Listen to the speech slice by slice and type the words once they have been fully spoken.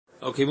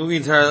Okay,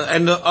 moving to the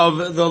end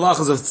of the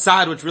halachas of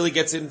Tzad, which really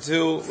gets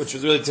into, which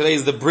is really today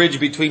is the bridge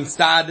between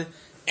Tzad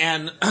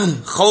and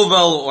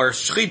Chovel or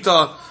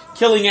Shchita,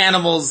 killing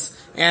animals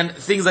and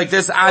things like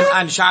this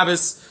on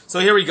Shabbos. So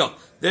here we go.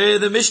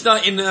 The Mishnah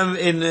in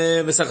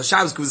Masechah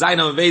Shabbos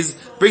Kuzayin Vez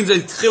brings a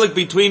chilik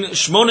between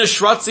Shmona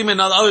Shratzim and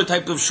another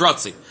type of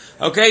Shratzim.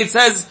 Okay, it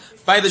says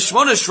by the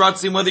Shmona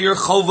Shratzim, whether you're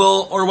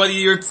Chovel or whether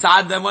you're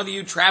Tzad them, whether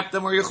you trap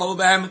them or you're Chovel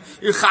Behem,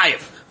 you're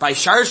Chayiv. By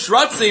Shar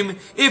Shratzim,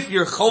 if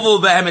you're Chovel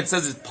Behem, it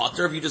says it's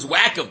Potter. If you just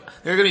whack them,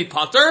 they're going to be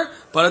Potter.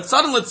 But it's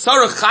suddenly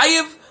Litzarach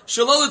Chayiv,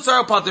 Shalol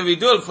Litzarach Potter. If you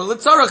do it for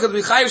Litzarach, it'll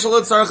be Chayiv, Shalol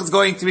Litzarach is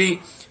going to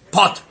be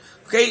Potter.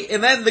 Okay,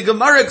 and then the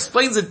Gemara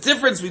explains the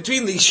difference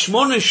between the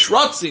Shmona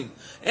Shratzim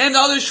and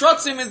other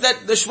Shratzim is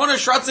that the Shmona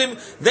Shratzim,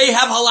 they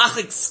have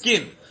halachic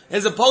skin.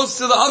 As opposed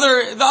to the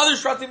other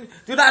Shratzim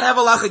do not have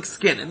halachic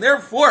skin. And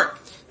therefore,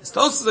 as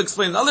Tosfos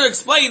explains, the other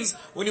explains,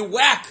 when you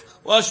whack,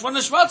 Shmona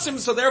Shratzim,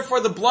 so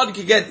therefore the blood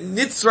could get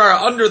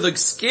nitzra under the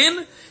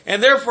skin,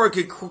 and therefore it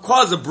could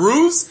cause a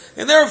bruise,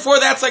 and therefore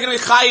that's like going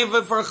to be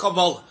chayiv for a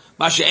chavala.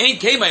 Masha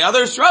ain't came by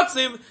other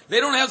Shratzim, they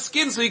don't have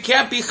skin, so you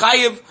can't be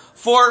chayiv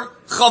for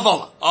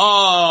chavala.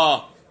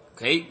 Oh,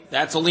 okay,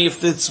 that's only if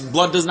this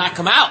blood does not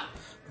come out.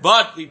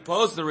 But the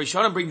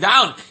Rishonim bring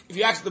down, if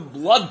you actually the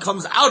blood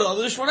comes out of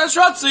the Shmona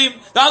Shratzim,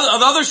 the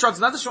other Shratzim,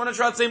 not the Shmona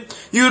Shratzim,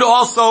 you'd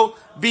also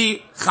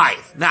be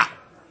chayiv. Now,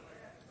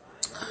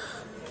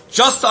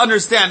 just to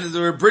understand, as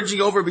we're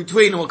bridging over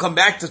between, and we'll come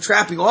back to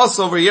trapping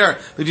also over here,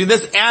 between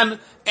this and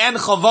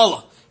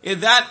chavala.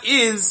 And that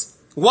is,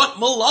 what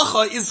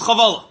malacha is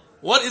chavala?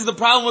 What is the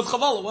problem with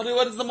chavala? What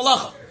is the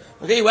malacha?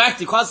 Okay, you whacked,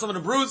 you caused someone a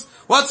bruise,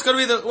 what's the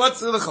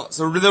chavala?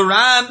 So the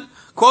Ran,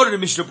 quoted in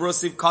Mishnah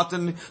Brosiv,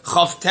 Cotton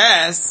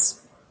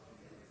Chavtes,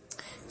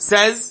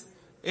 says,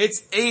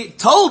 it's a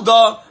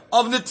tolda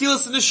of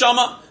Natilas and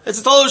Neshama. It's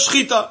a tolda of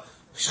Shchita.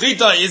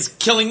 Shchita is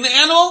killing the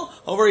animal.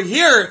 Over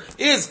here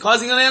is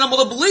causing an animal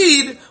to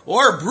bleed,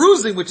 or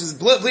bruising, which is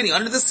bleeding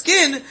under the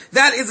skin.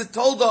 That is a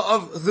tolda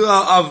of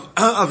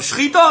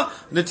Shchita.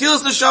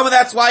 Natilas Neshama,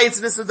 that's why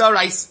it's Nisa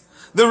Darais.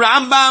 The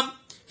Rambam,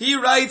 he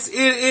writes, it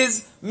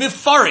is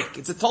Mifarik.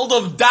 It's a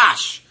tolda of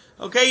Dash.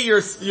 Okay,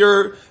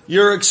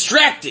 you're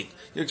extracting.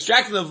 You're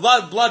extracting the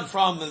blood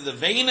from the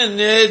vein and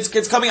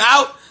it's coming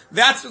out.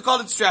 That's what's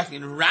called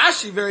extracting. And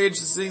Rashi, very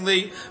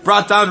interestingly,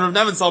 brought down, Rav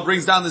Nebenzahl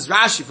brings down this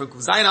Rashi from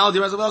Kuzayin al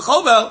Dirazal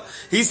Chovel.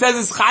 He says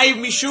it's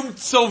Chayiv Mishum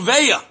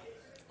Tzoveya.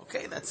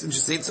 Okay, that's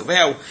interesting.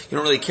 Tzoveya, you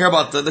don't really care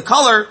about the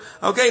color.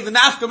 Okay, the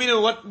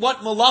nafkamina, what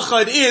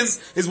malacha it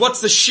is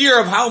what's the shear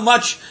of how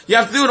much you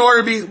have to do in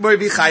order to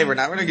be Chayiv or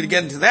not. We're not going to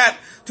get into that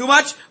too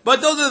much,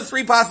 but those are the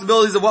three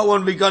possibilities of what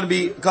one is going to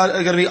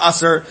be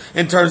usher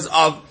in terms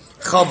of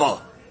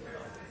Chovel.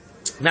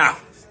 Now,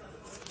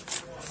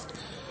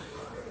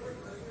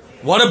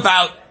 what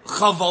about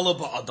Chavala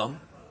Ba'adam?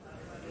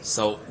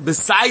 So,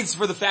 besides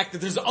for the fact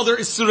that there's other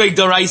Isurei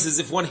Daraises,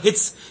 if one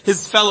hits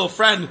his fellow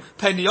friend,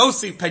 Pen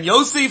Yosef,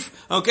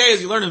 okay,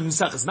 as you learn in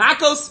Mesechus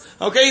Makos,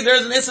 okay,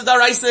 there's an Isur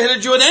Daraisa to hit a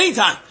Jew at any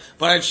time.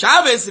 But on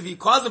Shabbos, if you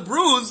cause a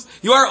bruise,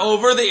 you are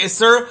over the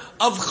Isur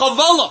of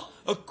Chavala.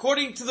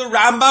 According to the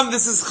Rambam,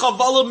 this is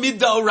Chavala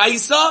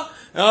Mid'Oraisa.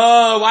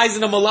 Why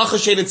isn't a malacha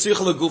shaded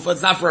tzricha legufa?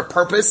 It's not for a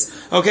purpose.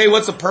 Okay,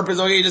 what's the purpose?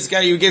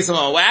 Okay, you gave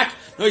someone a whack.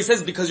 No, he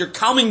says because you're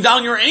calming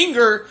down your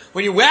anger.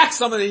 When you whack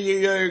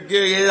somebody,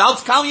 it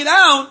helps calm you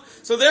down.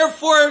 So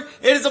therefore,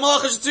 it is a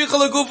malacha shaded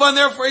tzricha legufa, and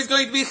therefore he's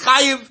going to be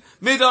chayiv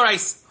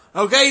midorais.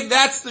 Okay,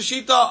 that's the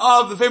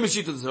shita of the famous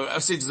shita of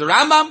the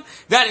Rambam.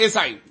 That is,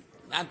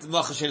 not the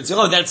malacha shaded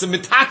tzricha, that's a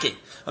mitake.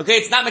 Okay,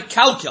 it's not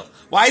mekalkel.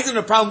 Why isn't it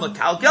a problem with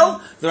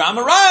kalkel? The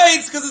Rama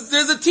writes, because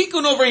there's a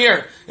tikkun over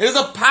here. There's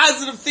a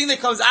positive thing that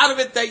comes out of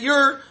it that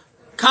you're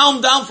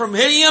calmed down from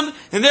hitting him,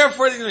 and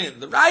therefore the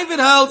Ravid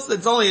holds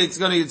it's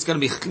going to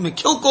be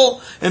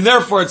mekilkel, and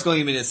therefore it's going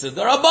to be minisr.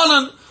 The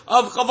Rabbanan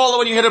of Chavala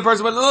when you hit a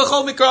person, but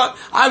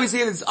obviously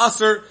it's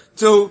usher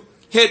to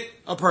hit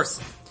a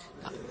person.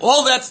 Now,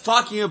 all that's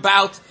talking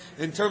about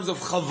in terms of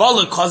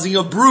Chavala causing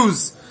a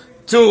bruise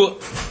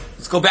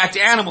let's go back to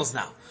animals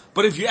now.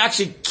 But if you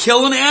actually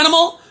kill an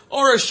animal,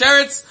 or a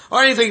sheretz,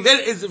 or anything, that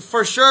is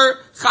for sure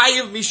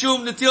chayiv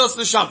mishum netilas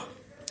neshama.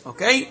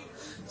 Okay?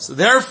 So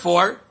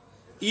therefore,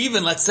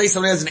 even, let's say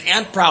somebody has an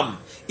ant problem,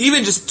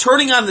 even just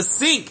turning on the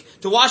sink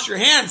to wash your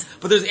hands,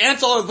 but there's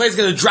ants all over the place,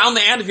 going to drown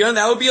the ant if you're in,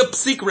 that would be a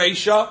psik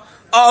reisha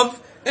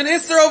of an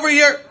isser over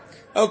here.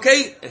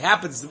 Okay? It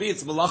happens to be,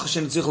 it's malacha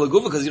shen tzich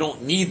lagufa, because you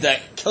don't need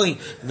that killing.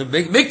 In the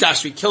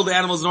mikdash, we kill the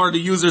animals in order to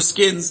use their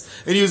skins,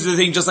 and use the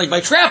thing just like by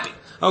trapping.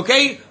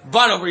 Okay,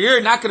 but over here,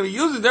 not going to be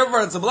used,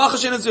 therefore it's a malacha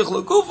shein tzrich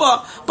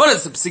l'kufa, but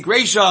it's a psik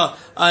reisha,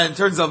 in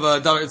terms of,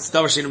 it's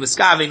davar shein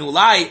miskavein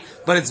ulai,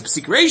 but it's a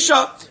psik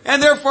reisha, and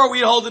therefore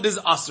we hold it as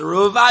aser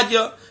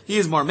uvadya. He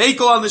is more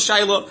makel on the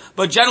shaila,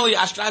 but generally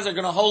Ashkenazim are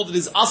going to hold it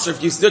as aser.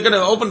 If they're going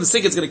to open the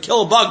sink, it's going to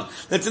kill a bug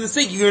that's in the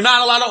sink. You're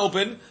not allowed to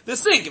open the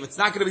sink if it's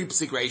not going to be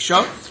psik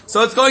reisha,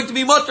 so it's going to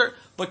be mutter.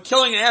 But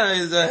killing an ant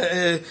is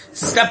a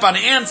step on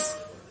ants.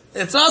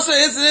 It's also,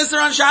 it's an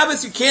isser on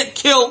Shabbos. You can't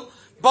kill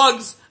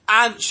bugs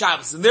on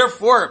Shabbos. And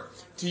therefore,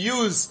 to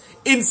use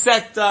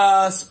insect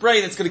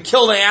spray that's going to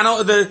kill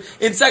the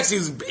insects.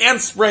 Use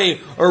ant spray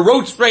or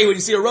roach spray when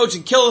you see a roach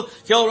and kill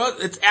a roach.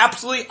 It's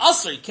absolutely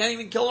usher. You can't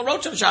even kill a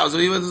roach on Shabbos.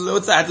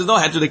 What's that? There's no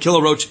heter to kill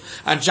a roach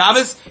on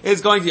Shabbos.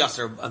 It's going to be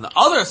usher. On the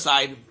other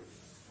side,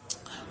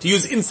 to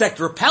use insect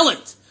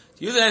repellent,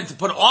 to use it to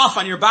put off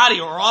on your body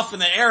or off in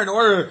the air in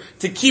order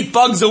to keep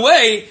bugs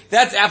away,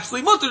 that's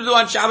absolutely mutter to do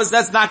on Shabbos.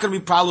 That's not going to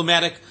be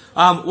problematic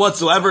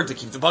whatsoever. To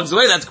keep the bugs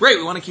away, that's great.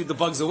 We want to keep the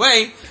bugs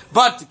away.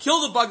 But to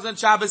kill the bugs on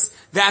Shabbos,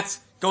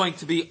 that's going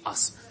to be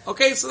us.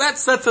 Okay, so that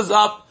sets us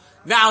up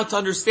now to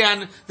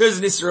understand there's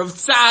an Isser of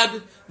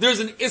Tzad,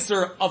 there's an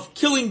Isser of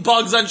killing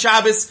bugs on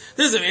Shabbos,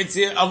 there's an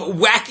Isser of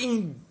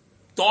whacking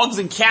dogs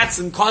and cats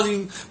and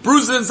causing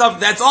bruises and stuff.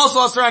 That's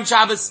also Isser on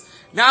Shabbos.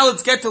 Now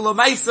let's get to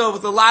Lamaisa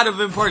with a lot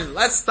of importance.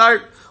 Let's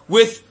start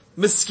with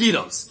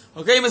mosquitoes.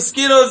 Okay,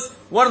 mosquitoes,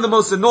 one of the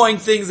most annoying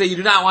things that you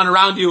do not want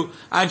around you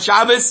on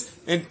Shabbos.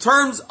 In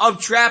terms of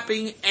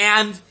trapping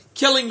and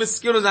killing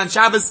mosquitoes on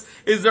Shabbos,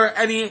 is there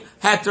any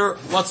heter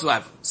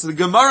whatsoever? So the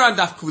Gemara on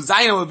Daf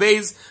Kuzayim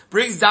Beis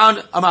brings down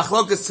a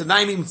machlokas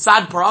Tanaimim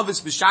Tzad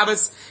Paravis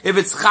b'Shabbos if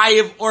it's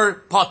chayiv or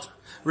potter.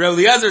 Rabbi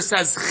Eliezer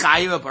says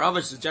chayiv,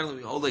 paravis is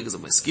generally holding as a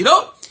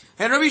mosquito,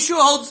 and Rabbi Yeshua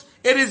holds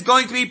it is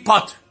going to be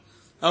potter.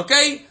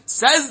 Okay?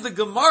 Says the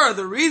Gemara,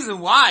 the reason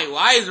why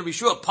is Rabbi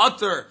Yeshua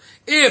potter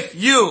if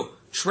you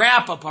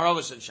trap a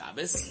paravis on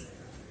Shabbos?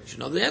 You should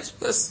know the answer to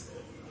this.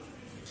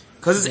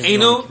 Because it's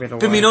Einu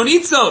B'mino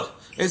Nitzot.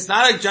 It's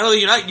not like generally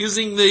you're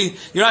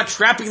not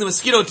trapping the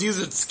mosquito to use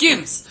its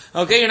skins.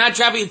 Okay? You're not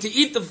trapping it to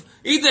eat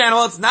the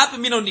animal. It's not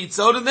B'mino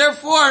Nitzot, and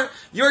therefore,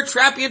 you're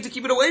trapping it to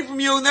keep it away from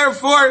you, and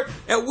therefore,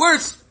 at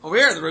worst, over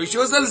here, the Rabbi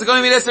Yeshua says it's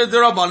going to be Esser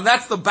D'Rabbanan. And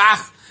that's the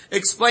Bach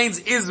explains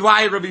is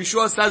why Rabbi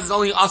Yeshua says it's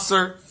only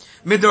Asser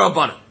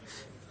Midrabanan.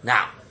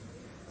 Now,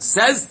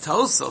 says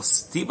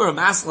Tosos, Tibur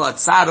Maskal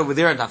Tzad over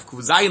there at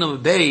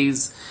Hafkuzayin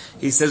Beis,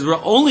 he says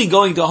we're only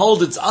going to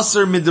hold its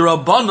Asser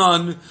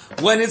Midrabanan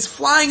when it's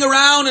flying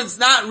around, it's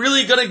not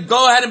really going to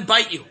go ahead and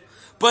bite you.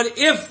 But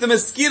if the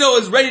mosquito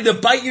is ready to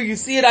bite you, you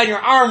see it on your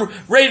arm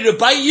ready to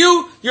bite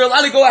you, you're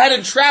allowed to go ahead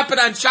and trap it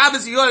on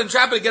Shabbos, you go ahead and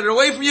trap it and get it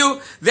away from you,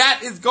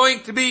 that is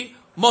going to be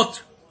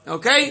mutter.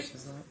 Okay?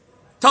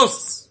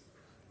 Tosos.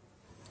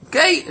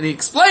 Okay? And he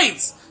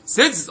explains,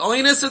 since it's only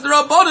an Isser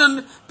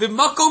D'Rabbanan,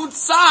 b'makom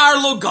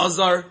tsar lo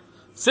gazar.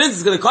 Since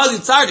it's going to cause you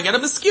tsar to get a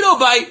mosquito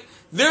bite,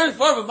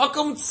 therefore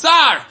b'makom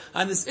tsar.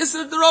 On this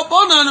Isser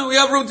D'Rabbanan, we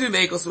have room to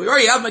make. So we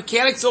already have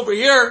mechanics over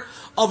here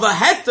of a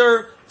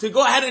heter to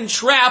go ahead and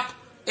trap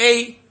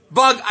a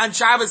bug on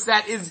Shabbos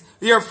that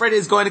you're afraid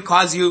is going to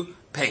cause you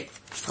pain.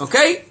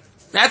 Okay?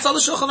 That's all the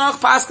Shulchan Aruch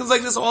paskins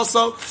like this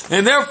also.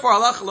 And therefore,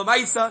 halacha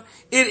l'maisa,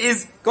 it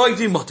is going to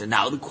be mutter.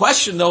 Now, the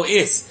question though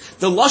is,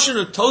 the Lashon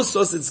of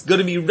Tosos, it's going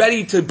to be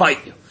ready to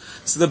bite you.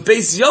 So the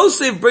Beis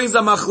Yosef brings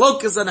the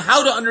machlokas on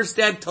how to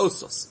understand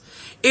Tosos.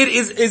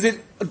 Is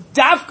it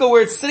dafka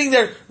where it's sitting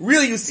there,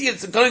 really you see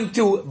it's going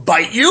to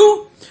bite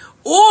you?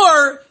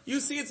 Or you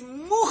see it's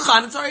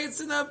muchan, it's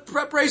in a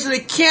preparation,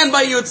 it can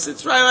bite you,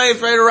 it's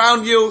right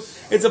around you,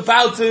 it's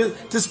about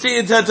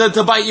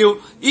to bite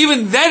you.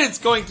 Even then it's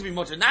going to be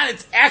mutter. Not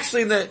it's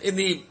actually in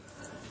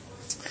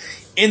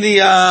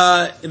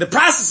the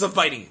process of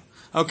biting you.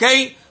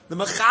 Okay? The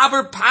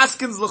mechaber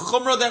paskins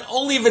l'chumra that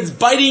only if it's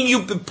biting you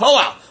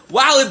b'poah.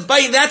 While it's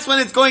biting, that's when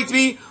it's going to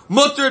be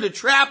mutter to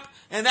trap,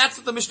 and that's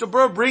what the Mishnah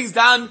Berurah brings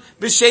down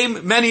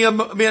b'shem many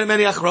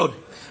achrod.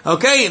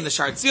 Okay? And the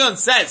Shar Tzion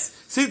says,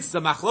 since the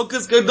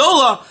machlokas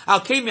gedola,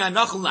 al kemi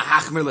anachol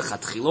nahachmir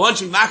lechatchila. One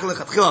should machmir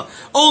lechatchila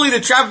only to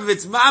trap if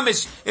it's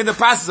mamish in the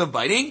process of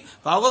biting.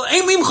 Well,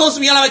 aimim chos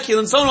miyana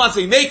mekilin. Someone wants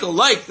to be makel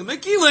like the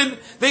mekilin.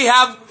 They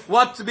have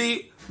what to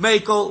be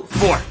makel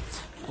for.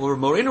 Or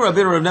Morinu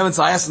Rabbeinu Rav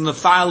Nevitzal asked him the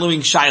following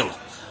shaila.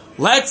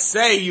 Let's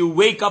say you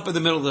wake up in the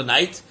middle of the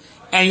night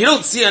and you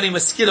don't see any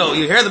mosquito.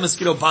 You hear the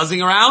mosquito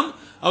buzzing around,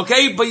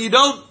 okay, but you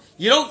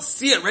don't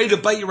see it ready to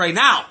bite you right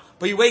now.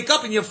 But you wake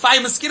up and you have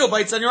 5 mosquito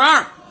bites on your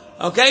arm.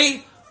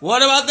 Okay?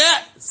 What about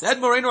that? Said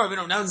Moreno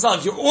Rabbeinu Rav,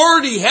 if you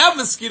already have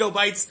mosquito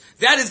bites,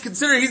 that is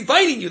considered he's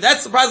biting you.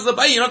 That's the process of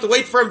biting. You don't have to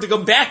wait for him to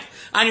come back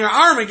on your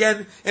arm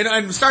again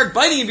and start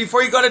biting you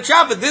before you go to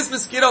trap it. This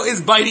mosquito is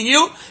biting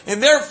you,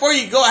 and therefore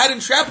you go ahead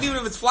and trap it even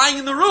if it's flying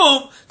in the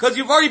room, because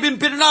you've already been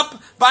bitten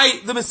up by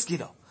the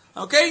mosquito.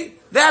 Okay?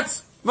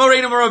 That's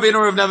Moreno Rabbeinu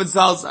Rav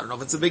Nevitzal. I don't know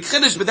if it's a big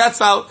chiddush, but that's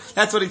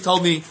what he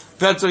told me.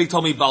 That's what he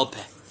told me Baal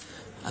Peh.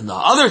 On the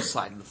other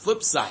side, on the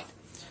flip side,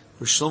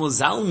 where Shlomo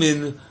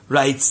Zalman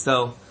writes,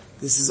 though,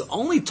 this is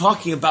only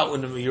talking about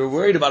when you're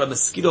worried about a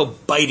mosquito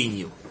biting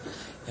you.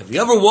 Have you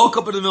ever woke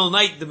up in the middle of the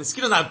night, the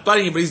mosquito's not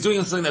biting you, but he's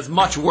doing something that's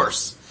much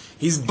worse.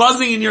 He's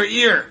buzzing in your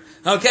ear.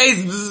 Okay?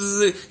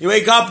 You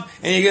wake up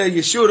and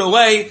you shoo it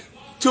away.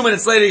 2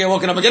 minutes later, you get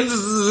woken up again.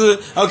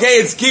 Okay?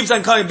 It keeps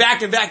on coming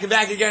back and back and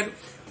back again.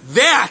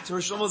 That,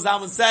 where Shlomo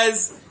Zalman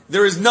says,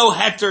 there is no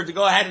heter to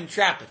go ahead and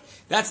trap it.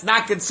 That's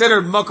not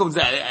considered makom.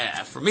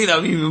 For me, that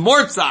would be even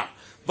more tsar.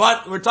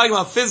 But we're talking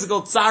about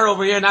physical tsar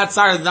over here, not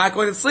tsar that's not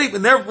going to sleep,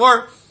 and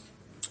therefore,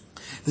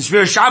 the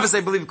Shmir Shabbos,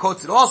 I believe,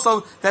 quotes it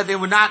also, that they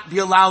would not be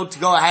allowed to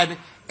go ahead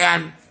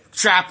and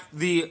trap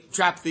the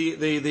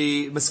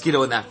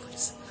mosquito in that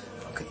place.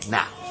 Okay,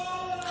 now.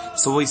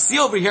 So we see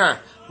over here,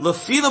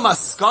 Lefila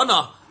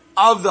Maskana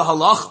of the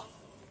halacha.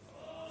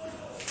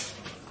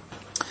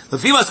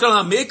 Lefila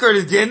Maskana maker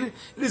the din,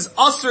 it is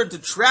usher to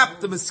trap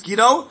the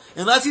mosquito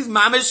unless he's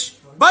mamish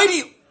biting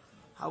you.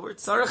 However,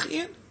 tzarech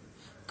in.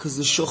 Because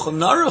the Shulchan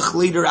Aruch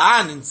later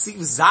on in Siv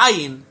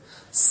Zayin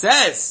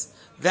says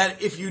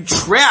that if you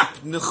trap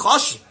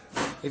nechashim,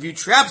 if you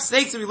trap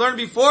snakes, as we learned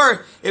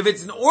before, if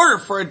it's in order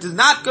for it is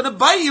not going to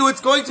bite you,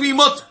 it's going to be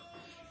mutter.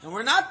 And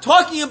we're not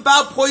talking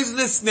about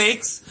poisonous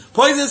snakes.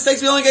 Poisonous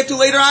snakes we only get to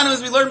later on,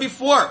 as we learned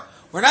before.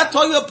 We're not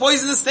talking about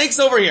poisonous snakes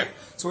over here.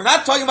 So we're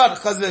not talking about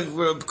because of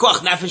koach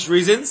nefesh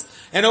reasons.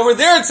 And over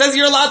there it says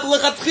you're allowed to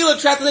lechatchila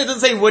trap the snake. It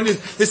doesn't say when the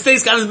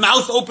snake's got his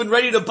mouth open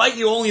ready to bite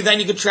you, only then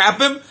you can trap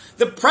him.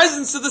 The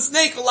presence of the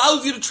snake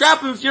allows you to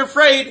trap him if you're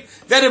afraid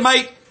that it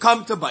might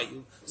come to bite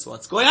you. So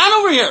what's going on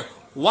over here?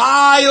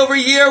 Why over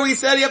here we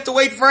said you have to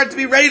wait for it to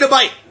be ready to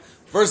bite?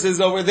 Versus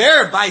over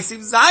there, by Siv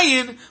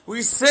Zayin,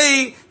 we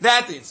say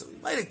that, so we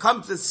might have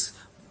come to this,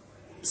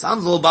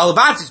 sounds a little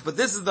balabatish, but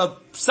this is the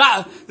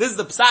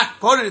psak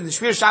quoted in the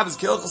Shmir Shabbos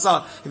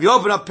Kilchasa. If you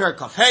open up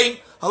Perikaf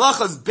Hey,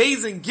 halachas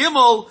Beis and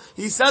Gimel,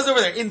 he says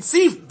over there, in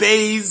Sif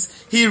Beis,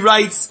 he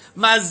writes,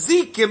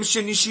 Mazikim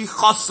shenishi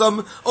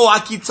chasam, o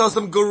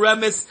akitosam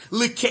goremes,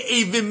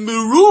 like'evim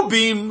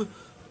merubim,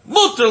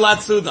 mutter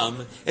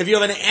latzudam. If you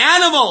have an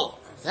animal,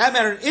 for that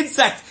matter, an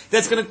insect,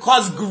 that's gonna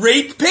cause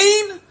great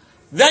pain,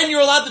 then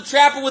you're allowed to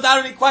trap it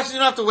without any question, you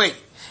don't have to wait.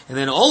 And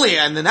then only,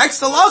 and the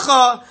next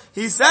halacha,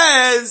 he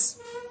says,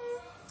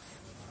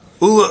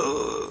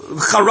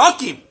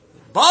 charakim,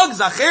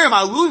 bugs, acherim,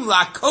 aluim,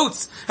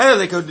 lakots,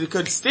 they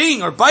could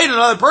sting or bite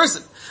another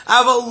person.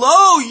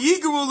 Avalo,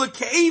 yigru,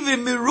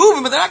 lekevim,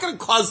 miruvim, but they're not going to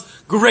cause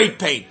great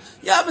pain.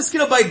 Yeah,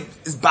 mosquito bite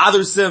is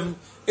bothersome,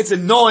 it's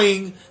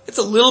annoying, it's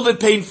a little bit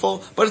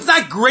painful, but it's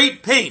not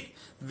great pain.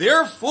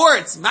 Therefore,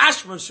 it's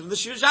mashmash from the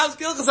Shir Shabbos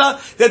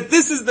Kilchasa that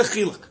this is the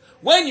chiluk.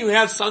 When you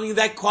have something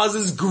that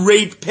causes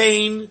great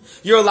pain,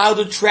 you're allowed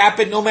to trap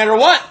it no matter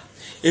what.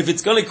 If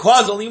it's going to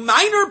cause only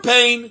minor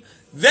pain,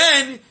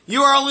 then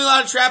you are only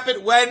allowed to trap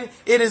it when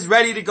it is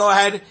ready to go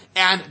ahead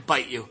and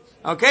bite you.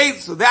 Okay,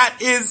 so that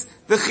is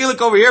the chiluk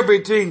over here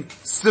between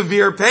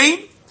severe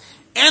pain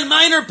and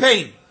minor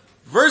pain.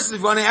 Versus,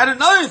 if you want to add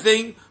another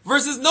thing,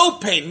 versus no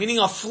pain, meaning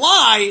a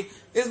fly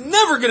is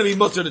never going to be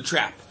mutter to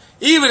trap.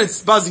 Even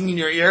it's buzzing in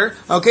your ear,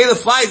 okay, the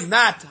fly is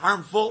not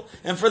harmful,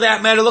 and for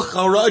that matter, look,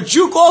 a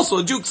juke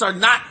also, jukes are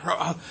not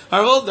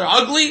harmful, they're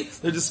ugly,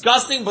 they're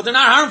disgusting, but they're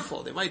not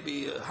harmful. They might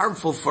be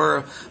harmful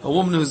for a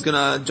woman who's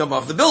gonna jump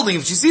off the building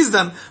if she sees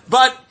them,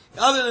 but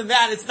other than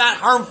that, it's not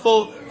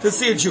harmful to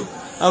see a juke.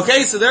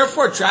 Okay, so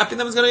therefore, trapping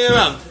them is gonna be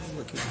around.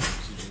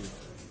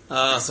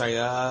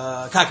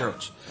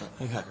 Cockroach.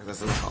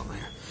 That's what they call them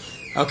here.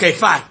 Okay,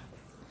 fine.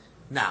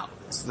 Now,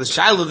 so the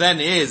shiloh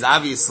then is,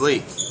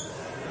 obviously,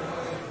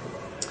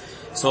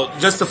 so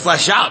just to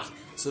flesh out,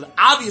 so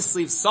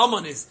obviously if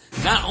someone is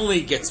not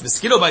only gets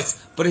mosquito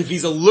bites, but if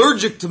he's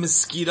allergic to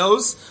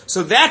mosquitoes,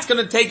 so that's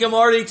going to take him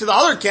already to the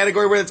other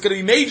category where it's going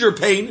to be major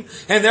pain,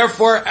 and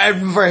therefore,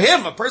 for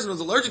him, a person who's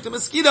allergic to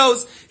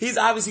mosquitoes, he's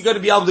obviously going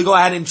to be able to go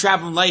ahead and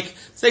trap him like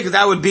snake, because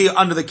that would be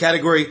under the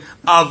category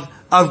of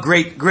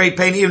great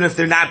pain, even if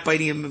they're not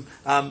biting him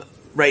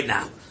right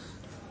now.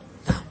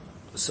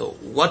 So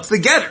what's the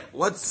getter?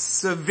 What's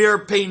severe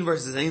pain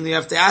versus anything? You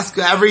have to ask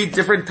every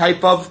different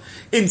type of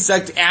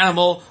insect,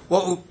 animal,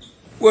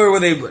 where were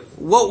they?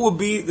 What would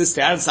be the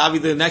status?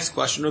 Obviously the next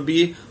question would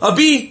be a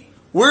bee.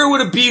 Where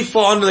would a bee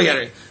fall under the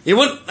getter? You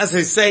wouldn't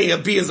necessarily say a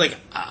bee is like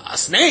a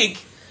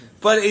snake,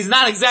 but he's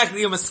not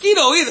exactly a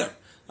mosquito either.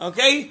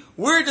 Okay?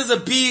 Where does a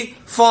bee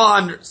fall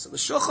under? So the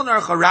Shulchan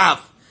Aruch Harav,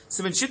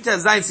 Siman Shin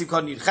Tez Zayin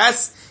Sivkon Yud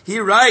Ches, he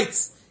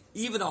writes,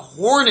 even a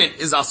hornet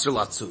is asur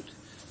latzud.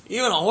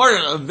 Even a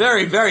hornet, a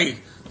very, very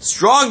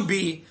strong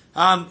bee,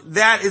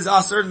 that is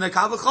asur in the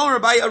Kal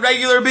V'chomer by a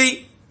regular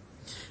bee.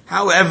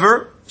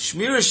 However,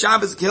 Shmir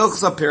Shabbos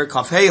Kilchasa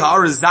Perikaf Hey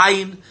Ha'ar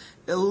Zayin,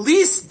 at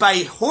least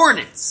by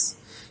hornets,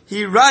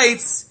 he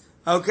writes,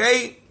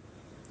 okay,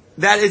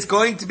 that it's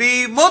going to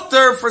be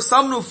mutter for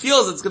someone who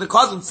feels it's going to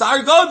cause him tsar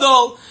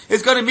gadol,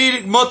 it's going to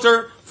be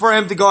mutter for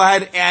him to go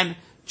ahead and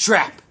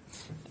trap.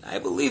 I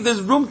believe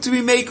there's room to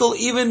be makel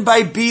even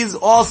by bees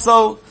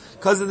also,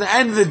 because at the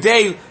end of the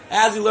day,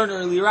 as we learned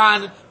earlier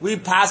on, we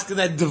passed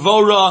that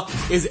Devora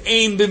is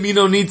aimed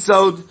b'mino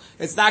nitzod.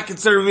 It's not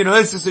considered b'mino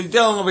nitzod, so you're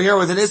dealing over here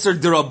with an isser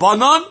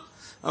d'rabanan,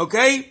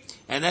 okay?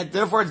 And that,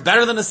 therefore, it's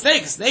better than a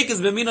snake. A snake is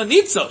b'mino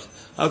nitzod,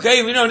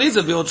 okay? B'mino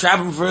nitzod, people trap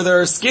them for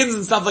their skins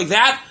and stuff like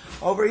that.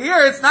 Over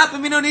here, it's not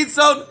b'mino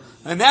nitzod.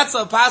 And that's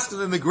a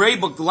pasuk in the gray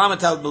book, the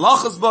Lamatel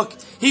Melachos book.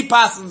 He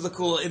passes the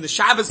kula in the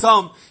Shabbos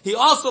home. He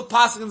also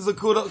passes the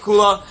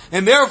kula,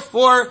 and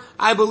therefore,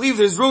 I believe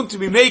there's room to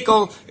be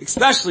makel,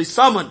 especially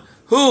someone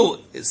who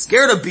is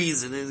scared of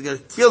bees and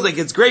feels like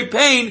it's great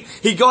pain.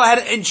 He go ahead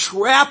and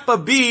trap a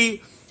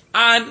bee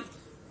on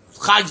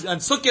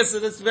Sukkot,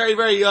 and it's very,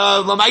 very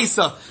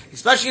lamaisa.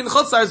 Especially in the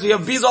Chutzars, we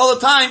have bees all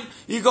the time.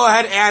 You go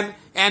ahead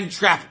and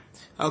trap it.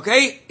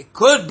 Okay? It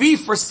could be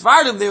for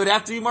Svardim, they would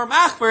have to be more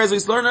machmer, as we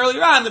learned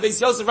earlier on. The Beis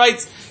Yosef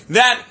writes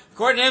that,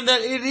 according to him,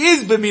 that it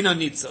is b'mina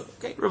nitzad.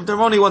 Okay? Rav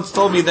Darmoni once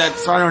told me that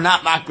Svardim are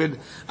not machmir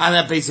on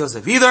that Beis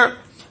Yosef either.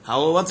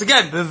 However, once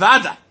again,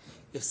 bevada.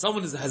 If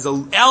someone has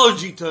an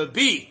allergy to a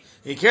bee,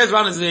 he carries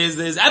around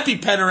his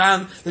EpiPen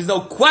around, there's no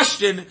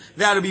question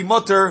that it would be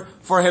mutter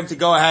for him to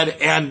go ahead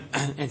and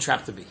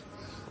trap the bee.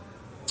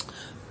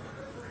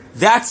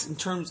 That's in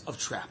terms of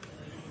trapping.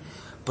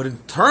 But in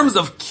terms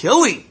of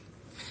killing,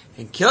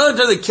 and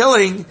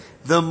killing,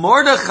 the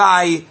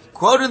Mordechai,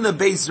 quote in the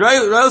Beis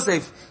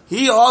Yosef,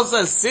 he also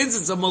says, since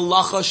it's a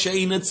malacha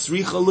she'ina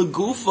tzricha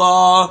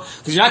legufa,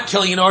 because you're not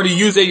killing in order to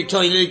use it, you're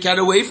killing it to get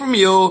away from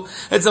you.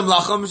 It's a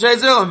malacha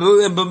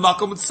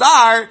b'makom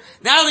tsar.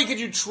 Not only could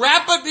you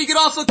trap it, but you could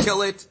also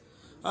kill it.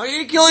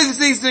 You're killing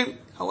these things.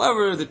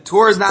 However, the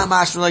Torah is not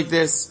mashma like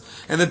this,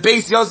 and the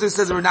Beis Yosef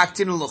says we're not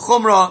tinu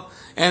l'chumra,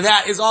 and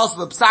that is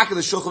also the psak of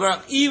the Shulchan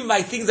Aruch. Even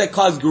by things that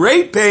cause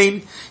great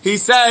pain, he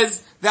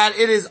says that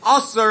it is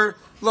aser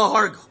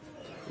laharga.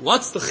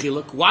 What's the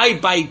chiluk? Why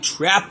by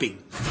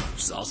trapping?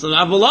 Which is also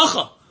not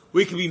malacha.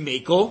 We can be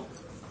mekel,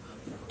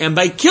 and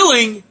by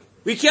killing,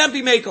 we can't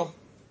be mekel.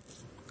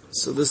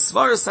 So the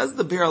Svara says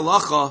the Bir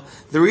Halacha,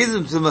 the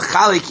reason to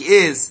mechalik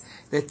is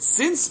that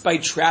since by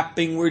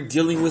trapping we're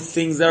dealing with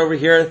things that are over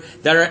here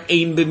that are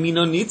ein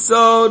b'mino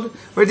nitzod,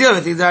 we're dealing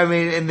with things that are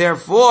made, and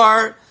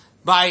therefore,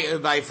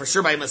 for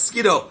sure by a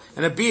mosquito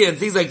and a bee and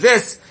things like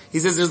this, he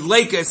says there's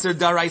leika iser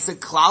daraisa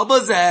klal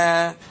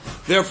bazeh.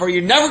 Therefore,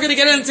 you're never going to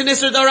get into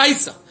iser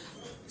daraisa.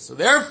 So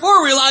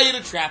therefore, we allow you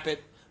to trap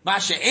it.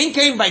 Masha ain't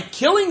came by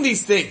killing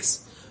these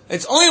things.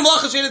 It's only a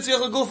malacha she'ena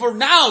tzricha legufa for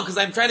now because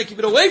I'm trying to keep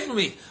it away from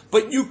me.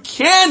 But you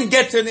can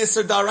get to an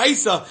iser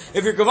daraisa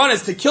if your kavanah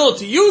is to kill it,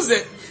 to use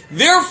it.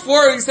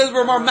 Therefore, he says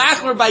we're more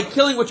machmer by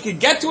killing, which can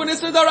get to an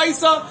iser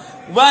daraisa.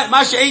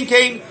 Masha ain't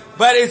came,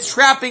 but it's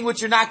trapping,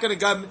 which you're not going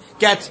to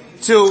get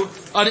to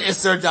an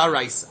iser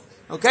daraisa.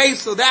 Okay,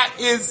 so that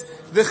is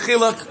the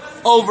chiluk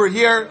over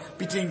here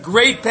between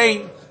great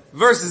pain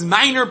versus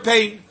minor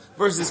pain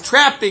versus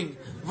trapping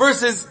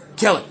versus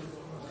killing.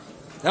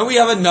 Then we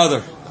have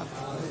a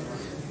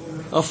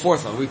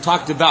fourth one. We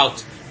talked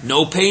about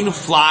no pain,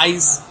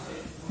 flies,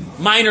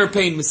 minor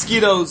pain,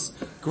 mosquitoes,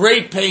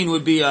 great pain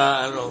would be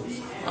a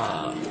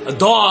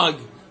dog,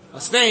 a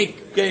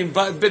snake, getting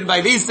bitten by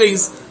these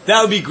things.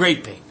 That would be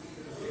great pain.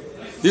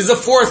 This is a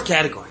fourth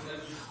category.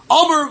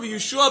 Omer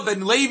Yeshua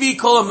ben Levi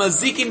kol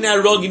mazikin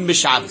narogin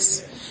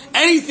b'Shabbos.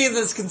 Anything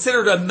that's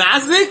considered a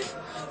mazik,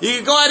 you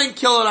can go ahead and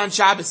kill it on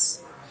Shabbos.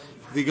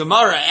 The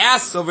Gemara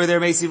asks over there,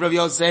 Meisi Rav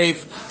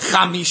Yosef,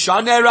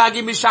 Chamisha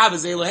neragim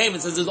b'Shabbos Elohim.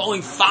 It says there's only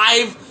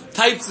 5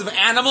 types of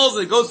animals.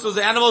 It goes to those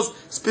animals,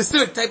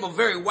 specific type of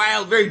very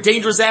wild, very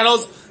dangerous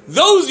animals.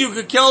 Those you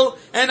could kill,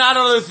 and not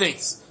other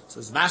things. So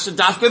it's Masha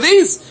Dafka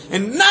these,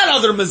 and not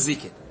other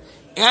mazikin.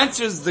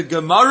 Answers the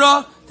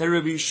Gemara that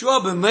Rabbi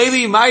Yeshua ben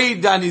Levi Mari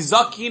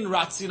Danizakin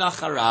Ratzin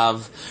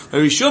Acharav.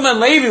 Rabbi Yeshua ben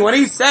Levi, when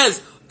he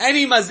says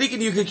any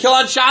mazikin you can kill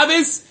on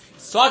Shabbos,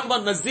 he's talking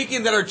about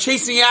mazikin that are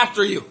chasing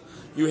after you.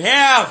 You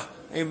have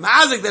a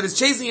mazik that is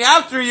chasing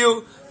after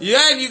you,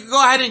 and you can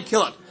go ahead and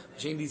kill it.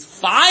 These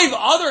 5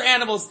 other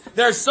animals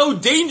that are so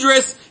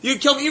dangerous, you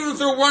can kill them even if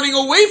they're running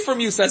away from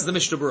you, says the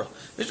Mishnah Berurah.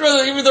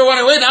 Even if they're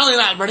running away, not only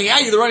not running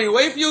at you, they're running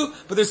away from you,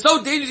 but they're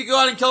so dangerous you can go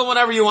out and kill them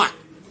whenever you want.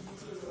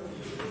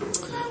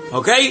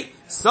 Okay?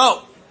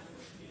 So,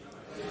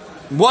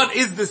 what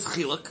is this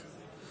chiluk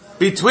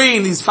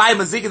between these 5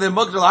 mazikin and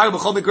mukdal har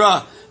b'chol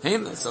mikra?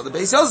 So the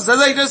Beis Yosef says,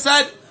 like I just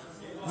said,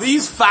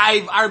 these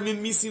 5 are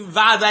mimisim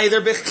vaday,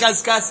 they're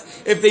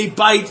bechazkas. If they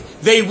bite,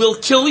 they will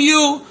kill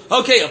you.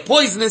 Okay, a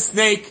poisonous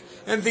snake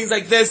and things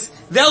like this.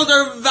 They're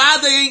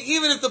vadaying,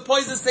 even if the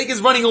poisonous snake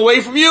is running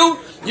away from you,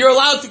 you're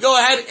allowed to go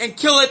ahead and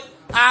kill it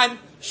on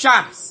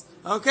Shabbos.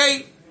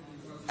 Okay?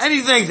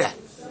 Anything like that.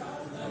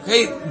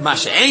 Okay?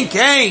 Masha ein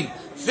kain.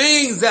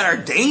 Things that are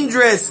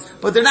dangerous,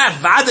 but they're not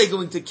vaday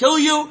going to kill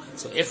you.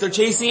 So if they're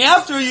chasing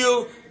after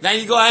you, then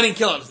you go ahead and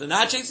kill them. If they're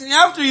not chasing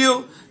after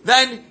you,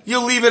 then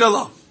you leave it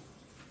alone.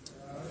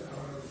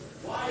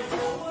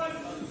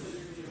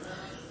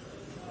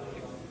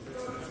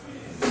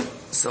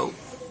 So,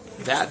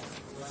 that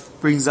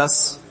brings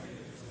us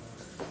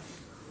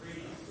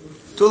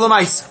to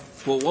Lamaisa.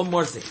 Well, one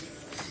more thing.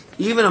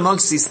 Even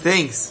amongst these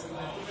things,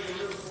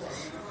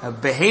 a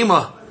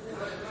behema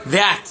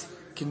that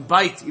can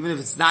bite, even if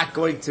it's not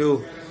going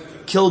to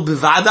kill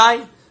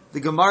bivadai,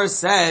 the Gemara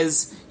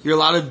says you're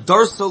allowed to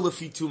darso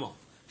lefitumo.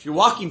 If you're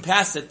walking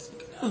past it,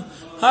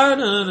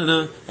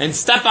 and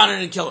step on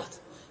it and kill it.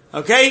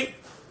 Okay?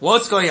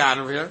 What's going on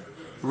over here?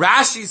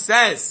 Rashi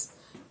says,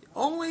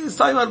 only is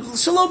talking about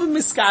shalom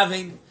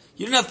miskavein.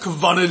 You didn't have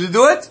kavanah to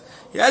do it.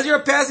 As you're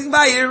passing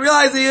by, you didn't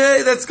realize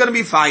that's going to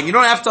be fine. You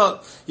don't have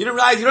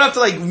to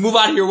like move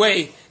out of your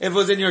way if it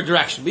was in your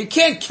direction. But you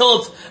can't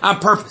kill it on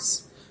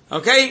purpose.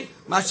 Okay?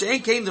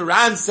 Masha'en came, the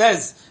Ran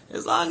says,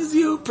 as long as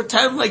you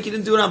pretend like you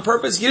didn't do it on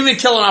purpose, you didn't even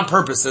kill it on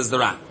purpose, says the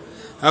Ran.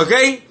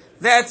 Okay?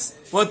 That's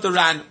what the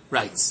Ran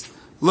writes.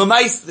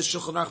 Lamais, the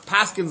Shulchan Aruch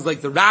paskins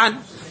like the Ran.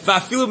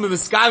 Va'afilu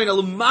miskavin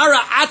alumara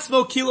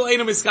atzmo kilo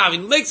eino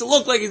miskavin. Makes it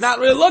look like he's not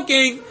really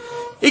looking.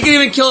 He can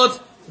even kill it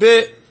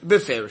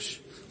beferish.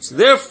 So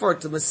therefore,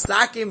 to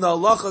masakim the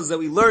halachas that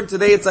we learned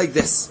today, it's like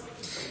this.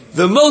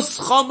 The most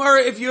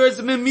chomer, if you're a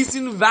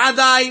memisin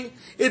vadai,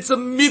 it's a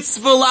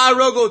mitzvah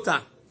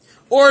la'arogota.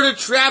 Or to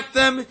trap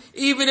them,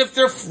 even if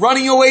they're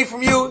running away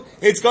from you,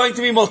 it's going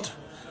to be mutter.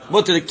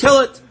 Mutter to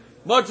kill it,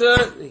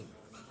 mutter,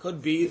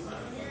 could be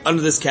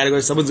under this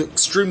category. Someone's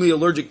extremely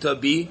allergic to a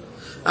bee.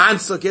 And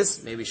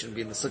sukkahs, maybe he shouldn't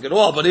be in the sukkah at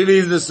all, but if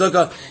he's in the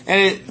sukkah,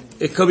 and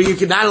it could be, you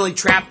can not only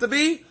trap the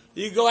bee,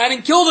 you can go ahead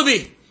and kill the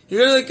bee.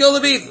 You're going to kill the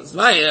bee. That's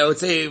right. I would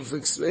say,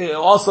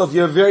 also if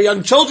you have very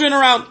young children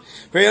around,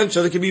 very young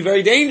children can be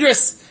very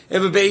dangerous.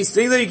 If a bee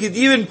stings them, you could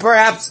even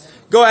perhaps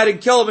go ahead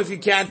and kill them if you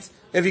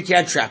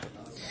can't trap it.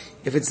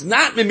 If it's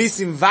not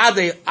memisim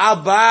vade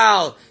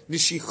abal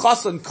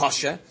nishichason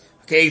kasha,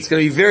 okay, it's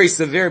going to be very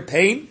severe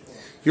pain.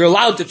 You're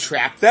allowed to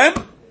trap them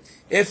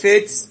if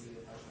it's,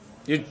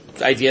 your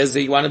idea is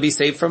that you want to be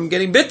safe from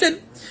getting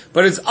bitten.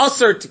 But it's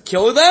usher to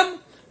kill them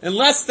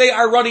unless they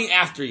are running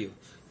after you.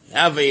 You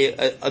have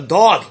a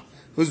dog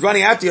who's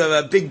running after you,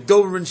 a big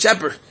Doberman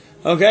Shepherd,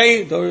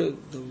 okay?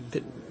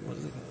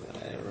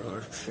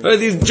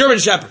 These German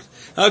Shepherds,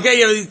 okay?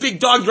 You have these big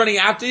dogs running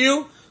after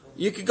you.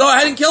 You could go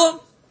ahead and kill them.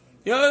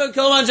 You know,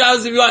 kill them on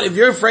Shabbos if you want. If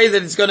you're afraid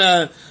that it's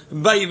gonna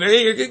bite you,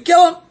 you're gonna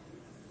kill them.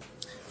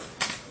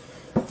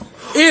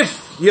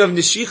 If you have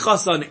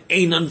nishichas on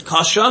einan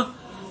kasha,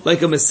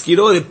 like a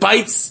mosquito, it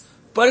bites,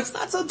 but it's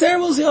not so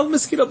terrible. So you have a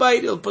mosquito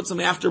bite, you'll put some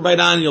afterbite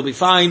on and you'll be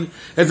fine.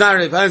 It's not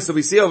really fine. So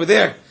we see over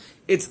there,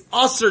 it's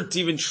usher to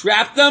even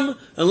trap them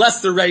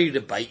unless they're ready to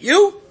bite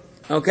you.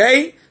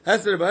 Okay?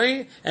 That's their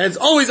biting. And it's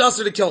always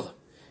usher to kill them.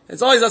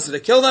 It's always usher to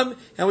kill them.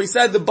 And we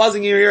said the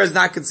buzzing in your ear is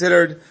not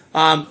considered,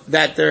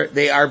 that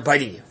they are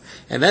biting you.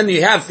 And then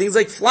you have things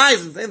like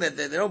flies and things that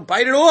they don't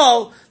bite at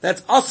all.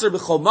 That's usher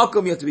b'chol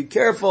makom. You have to be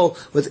careful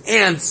with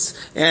ants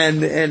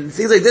and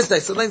things like this.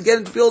 That sometimes get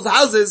into people's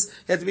houses.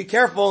 You have to be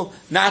careful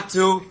not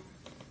to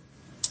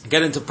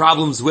get into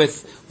problems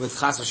with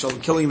chas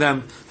v'shalom killing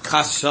them,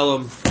 chas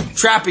v'shalom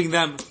trapping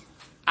them.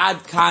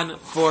 Ad kan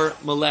for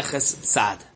Meleches Tzad.